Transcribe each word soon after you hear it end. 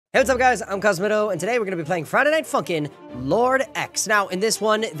Hey, what's up guys? I'm Cosmitto, and today we're going to be playing Friday Night Funkin' Lord X. Now, in this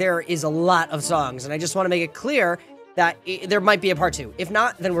one, there is a lot of songs, and I just want to make it clear that there might be a part 2. If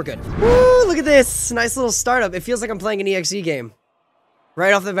not, then we're good. Woo, look at this! Nice little startup. It feels like I'm playing an EXE game.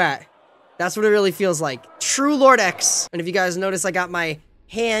 Right off the bat. That's what it really feels like. True Lord X. And if you guys notice, I got my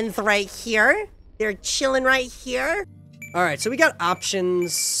hands right here. They're chilling right here. Alright, so we got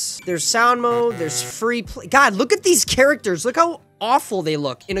options. There's sound mode, there's free play. God, look at these characters. Look how awful they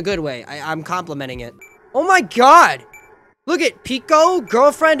look, in a good way. I'm complimenting it. Oh my god! Look at Pico,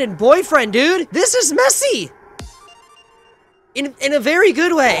 girlfriend, and boyfriend, dude! This is messy! In a very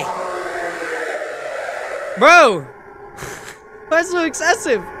good way. Bro! That's so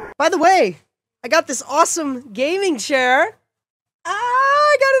excessive. By the way, I got this awesome gaming chair.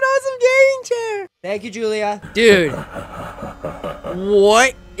 I got an awesome gaming chair. Thank you, Julia. Dude.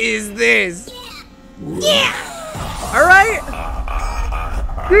 What is this? Yeah! Alright?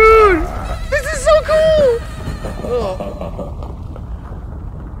 Dude! This is so cool! Oh.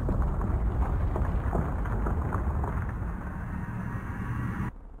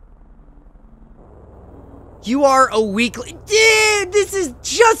 You are a weakling. Dude, this is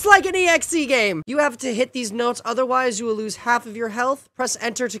just like an EXE game. You have to hit these notes, otherwise you will lose half of your health. Press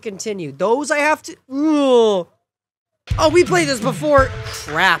enter to continue. Those I have to... Ugh. Oh, we played this before.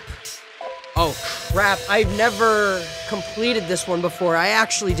 Crap. Oh, crap. I've never completed this one before. I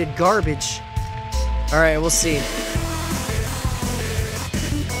actually did garbage. Alright, we'll see.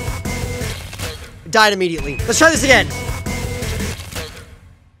 Died immediately. Let's try this again.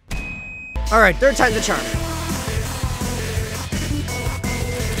 Alright, third time's the charm.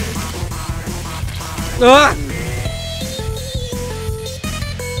 Ah!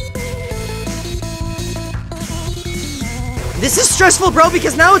 This is stressful, bro,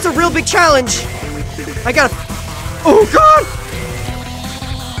 because now it's a real big challenge. I gotta... Oh, God!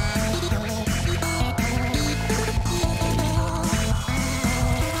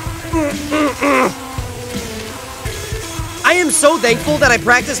 I am so thankful that I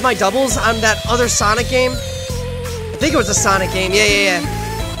practiced my doubles on that other Sonic game. I think it was a Sonic game. Yeah.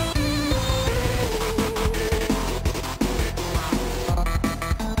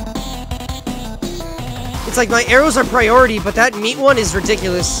 It's like my arrows are priority, but that meat one is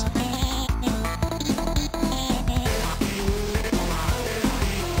ridiculous.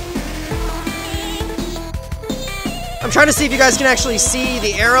 I'm trying to see if you guys can actually see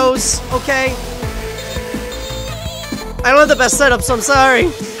the arrows, okay? I don't have the best setup, so I'm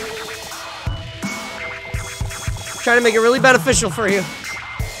sorry. Trying to make it really beneficial for you.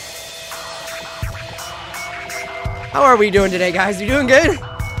 How are we doing today, guys? You doing good?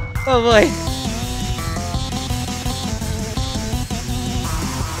 Oh boy.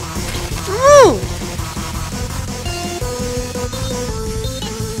 Woo!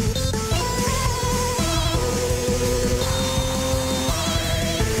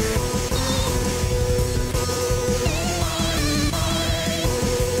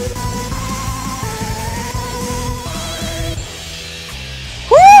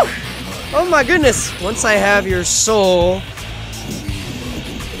 Oh my goodness! Once I have your soul,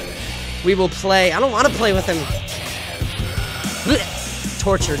 we will play. I don't want to play with him. Blech.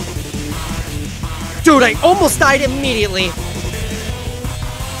 Tortured. Dude, I almost died immediately.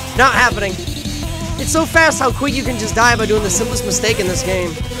 Not happening. It's so fast how quick you can just die by doing the simplest mistake in this game.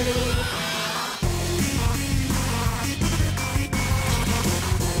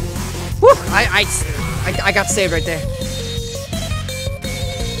 Whew! I got saved right there.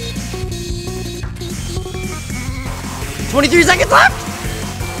 "23 seconds left!"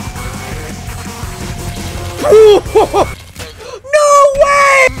 No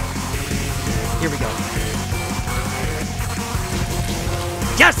way! Here we go.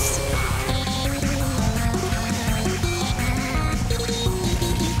 Yes!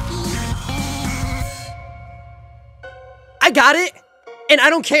 I got it, and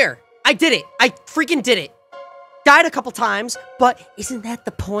I don't care. I did it. I freaking did it. Died a couple times, but isn't that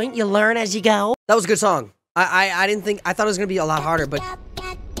the point? You learn as you go. That was a good song. I didn't think... I thought it was gonna be a lot harder, but...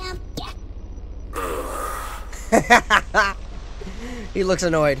 He looks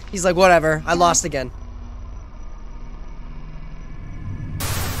annoyed. He's like, whatever. I lost again.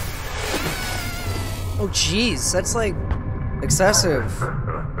 Oh, jeez. That's, like, excessive.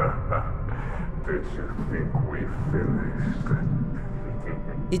 Did you think we finished?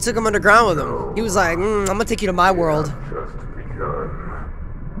 He took him underground with him. He was like, I'm gonna take you to my world. Just begun.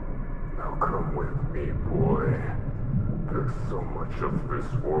 Now come with me, boy. There's so much of this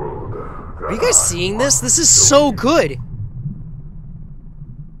world. Are you guys seeing this? This is so good.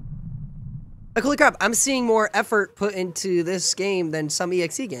 Holy crap, I'm seeing more effort put into this game than some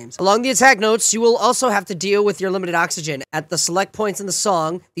EXE games. Along the attack notes, you will also have to deal with your limited oxygen. At the select points in the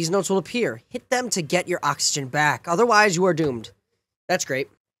song, these notes will appear. Hit them to get your oxygen back. Otherwise, you are doomed. That's great.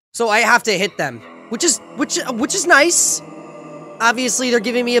 So I have to hit them, which is nice. Obviously, they're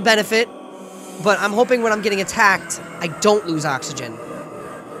giving me a benefit, but I'm hoping when I'm getting attacked, I don't lose oxygen.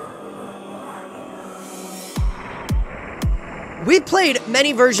 We played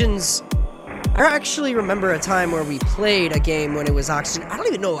many versions. I actually remember a time where we played a game when it was oxygen. I don't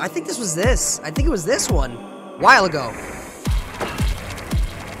even know. I think this was this. I think it was this one a while ago.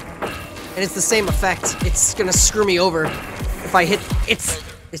 And it's the same effect. It's gonna screw me over if I hit.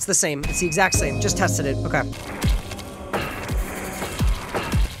 It's the same. It's the exact same. Just tested it. Okay.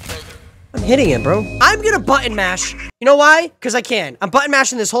 I'm hitting it, bro. I'm gonna button mash. You know why? Because I can. I'm button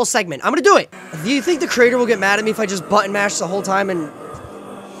mashing this whole segment. I'm gonna do it. Do you think the creator will get mad at me if I just button mash the whole time and...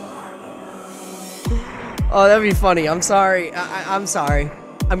 Oh, that'd be funny. I'm sorry. I'm sorry.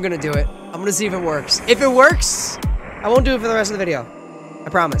 I'm gonna do it. I'm gonna see if it works. If it works, I won't do it for the rest of the video. I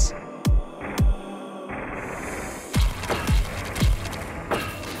promise.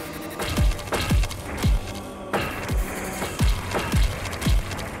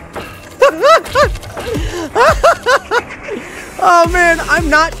 Oh man, I'm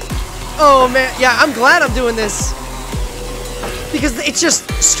not. Oh man, yeah, I'm glad I'm doing this because it's just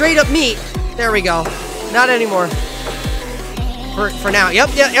straight up meat. There we go. Not anymore. For now. Yep.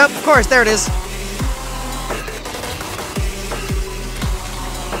 Of course, there it is.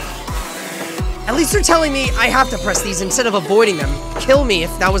 At least they're telling me I have to press these instead of avoiding them. Kill me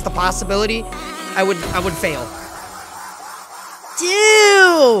if that was the possibility. I would fail.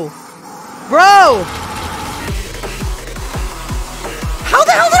 Dude! Bro! How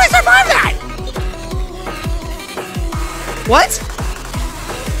the hell did I survive that? What?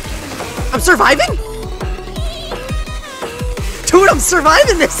 I'm surviving? Dude, I'm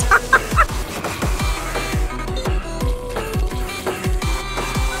surviving this!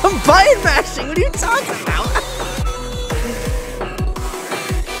 I'm button mashing, what are you talking about?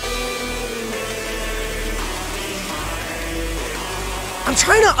 I'm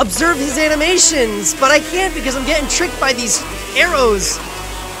trying to observe his animations, but I can't because I'm getting tricked by these arrows.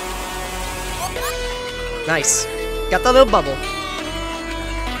 Nice. Got the little bubble.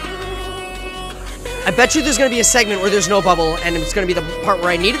 I bet you there's gonna be a segment where there's no bubble, and it's gonna be the part where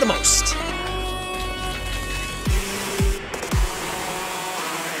I need it the most.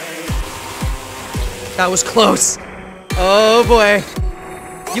 That was close. Oh boy.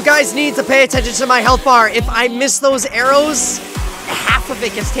 You guys need to pay attention to my health bar. If I miss those arrows, half of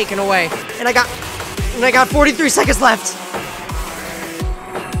it gets taken away. And I got 43 seconds left.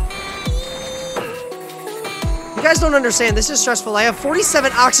 You guys don't understand. This is stressful. I have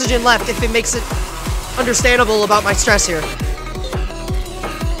 47 oxygen left if it makes it understandable about my stress here.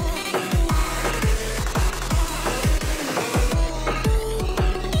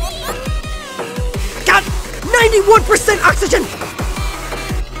 Got 91% oxygen.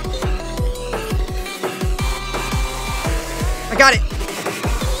 I got it.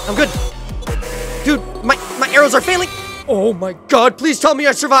 I'm good. Dude, my arrows are failing. Oh my god, please tell me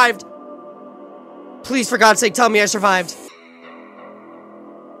I survived. Please, for God's sake, tell me I survived.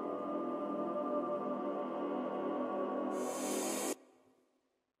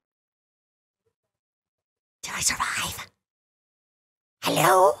 Did I survive?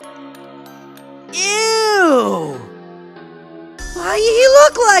 Hello? Ew! Why did he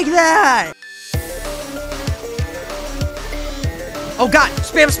look like that? Oh god,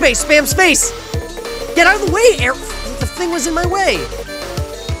 spam space, spam space! Get out of the way, the thing was in my way.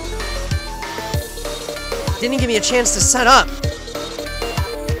 Didn't give me a chance to set up.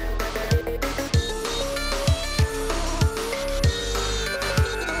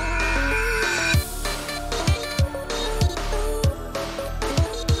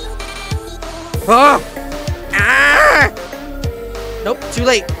 Oh! Ah! Nope, too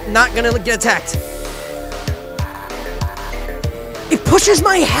late. Not gonna get attacked. It pushes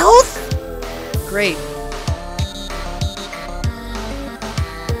my health? Great.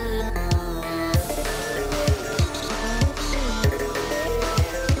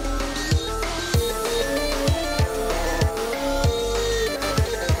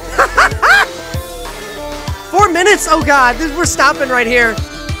 Minutes? Oh god, we're stopping right here.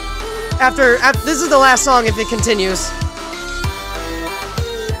 After this is the last song if it continues.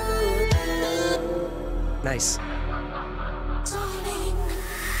 Nice.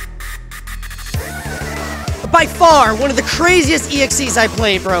 By far, one of the craziest EXEs I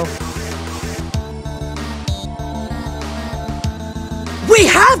played, bro. We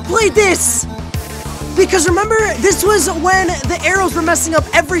have played this! Because remember, this was when the arrows were messing up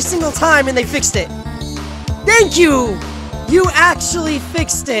every single time and they fixed it. Thank you! You actually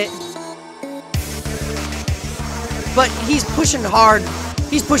fixed it. But he's pushing hard.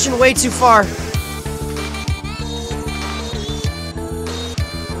 He's pushing way too far.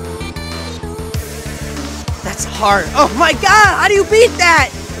 That's hard. Oh my god, how do you beat that?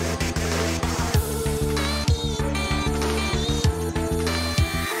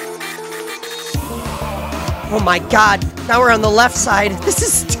 Oh my god, now we're on the left side. This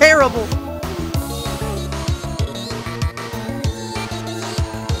is terrible.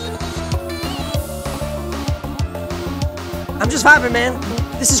 I'm just vibing, man.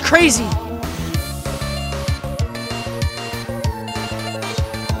 This is crazy.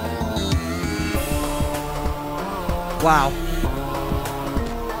 Wow.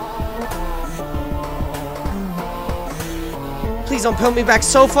 Please don't pull me back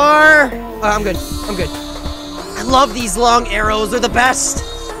so far. I'm good. I'm good. I love these long arrows. They're the best.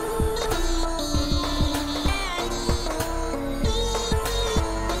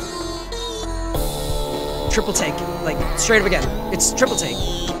 Triple take. Like, straight up again. It's triple take.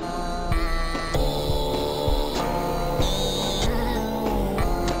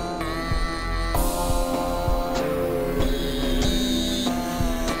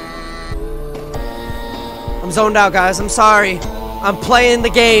 I'm zoned out, guys. I'm sorry. I'm playing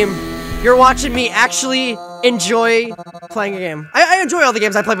the game. You're watching me actually enjoy playing a game. I enjoy all the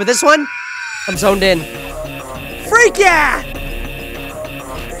games I play, but this one, I'm zoned in. Freak yeah!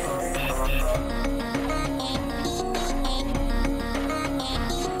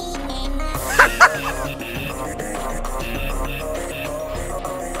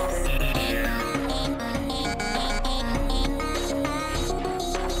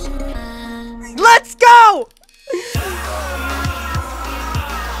 Let's go!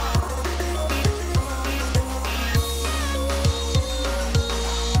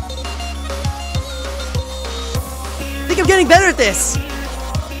 I think I'm getting better at this.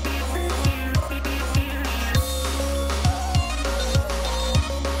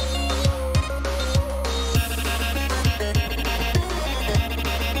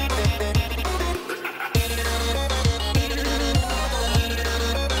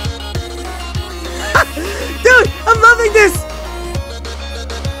 Dude, I'm loving this!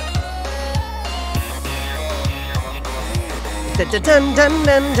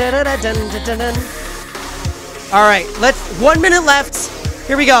 Alright, let's 1 minute left.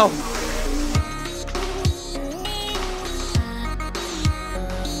 Here we go.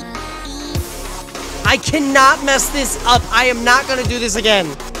 I cannot mess this up. I am not gonna do this again.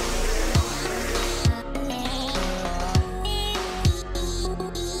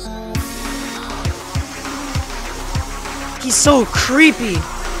 He's so creepy.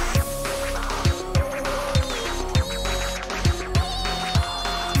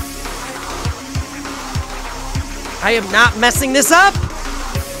 I am not messing this up.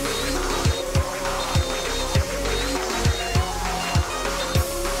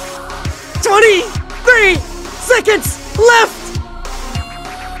 "23 seconds left."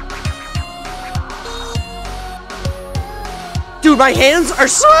 Dude, my hands are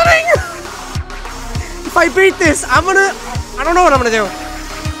sweating. If I beat this, I don't know what I'm gonna do.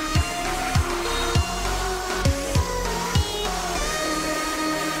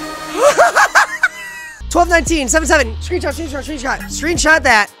 $12.19, 7.7. Screenshot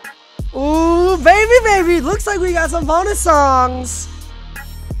that. Ooh, baby. Looks like we got some bonus songs.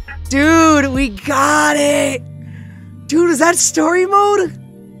 Dude, we got it. Dude, is that story mode?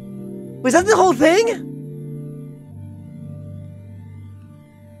 Was that the whole thing?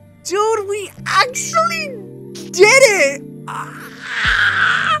 Dude, we actually did it.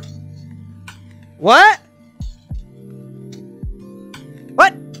 What?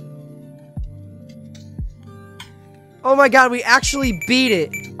 What? Oh my god, we actually beat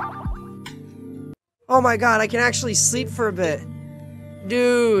it. Oh my god, I can actually sleep for a bit.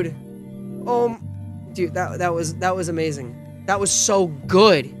 Dude. Dude, that was amazing. That was so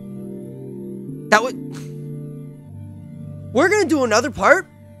good. We're gonna do another part,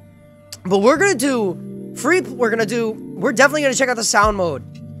 but we're gonna do we're definitely gonna check out the sound mode.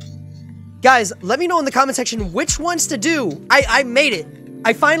 Guys, let me know in the comment section which ones to do. I made it.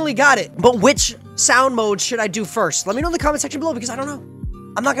 I finally got it. But which sound mode should I do first? Let me know in the comment section below because I don't know.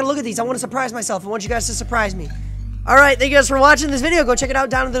 I'm not gonna look at these. I want to surprise myself. I want you guys to surprise me. Alright, thank you guys for watching this video. Go check it out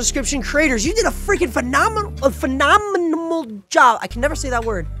down in the description. Creators, you did a freaking phenomenal job. I can never say that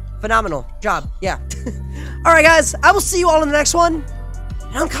word. Phenomenal job. Yeah. Alright guys, I will see you all in the next one.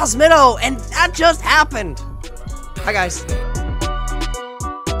 And I'm Cosmitto, and that just happened. Hi guys.